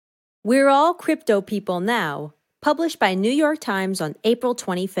We're All Crypto People Now, published by New York Times on April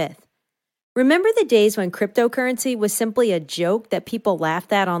 25th. Remember the days when cryptocurrency was simply a joke that people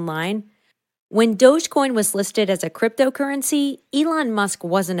laughed at online? When Dogecoin was listed as a cryptocurrency, Elon Musk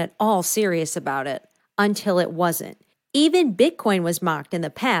wasn't at all serious about it, until it wasn't. Even Bitcoin was mocked in the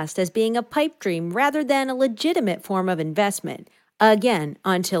past as being a pipe dream rather than a legitimate form of investment, again,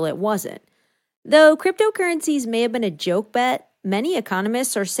 until it wasn't. Though cryptocurrencies may have been a joke bet, many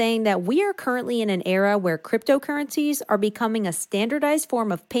economists are saying that we are currently in an era where cryptocurrencies are becoming a standardized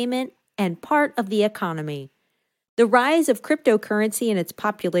form of payment and part of the economy. The rise of cryptocurrency and its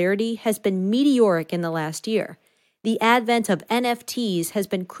popularity has been meteoric in the last year. The advent of NFTs has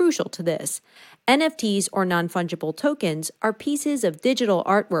been crucial to this. NFTs, or non-fungible tokens, are pieces of digital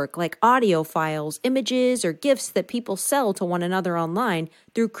artwork like audio files, images, or gifts that people sell to one another online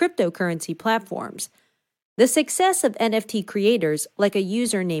through cryptocurrency platforms. The success of NFT creators, like a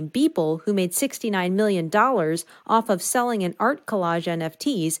user named Beeple who made $69 million off of selling an art collage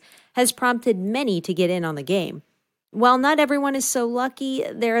NFTs, has prompted many to get in on the game. While not everyone is so lucky,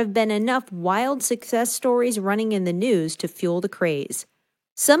 there have been enough wild success stories running in the news to fuel the craze.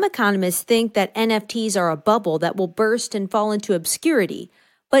 Some economists think that NFTs are a bubble that will burst and fall into obscurity,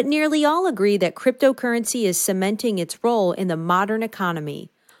 but nearly all agree that cryptocurrency is cementing its role in the modern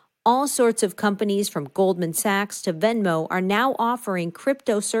economy. All sorts of companies from Goldman Sachs to Venmo are now offering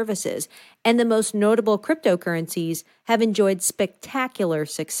crypto services, and the most notable cryptocurrencies have enjoyed spectacular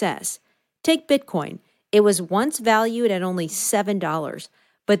success. Take Bitcoin. It was once valued at only $7,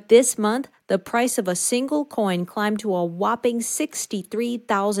 but this month, the price of a single coin climbed to a whopping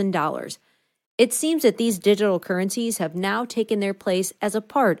 $63,000. It seems that these digital currencies have now taken their place as a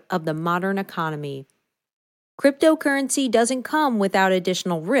part of the modern economy. Cryptocurrency doesn't come without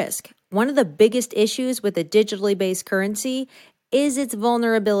additional risk. One of the biggest issues with a digitally based currency is its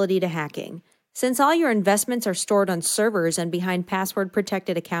vulnerability to hacking. Since all your investments are stored on servers and behind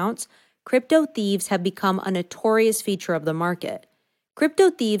password-protected accounts, crypto thieves have become a notorious feature of the market. Crypto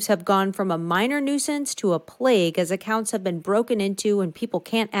thieves have gone from a minor nuisance to a plague as accounts have been broken into and people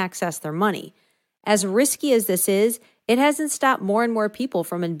can't access their money. As risky as this is, it hasn't stopped more and more people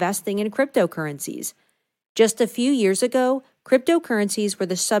from investing in cryptocurrencies. Just a few years ago, cryptocurrencies were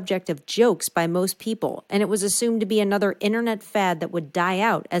the subject of jokes by most people, and it was assumed to be another internet fad that would die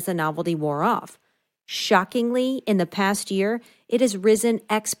out as the novelty wore off. Shockingly, in the past year, it has risen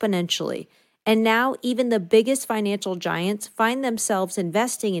exponentially, and now even the biggest financial giants find themselves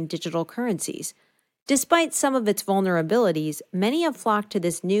investing in digital currencies. Despite some of its vulnerabilities, many have flocked to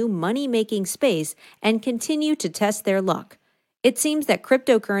this new money-making space and continue to test their luck. It seems that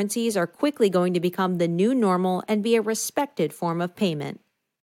cryptocurrencies are quickly going to become the new normal and be a respected form of payment.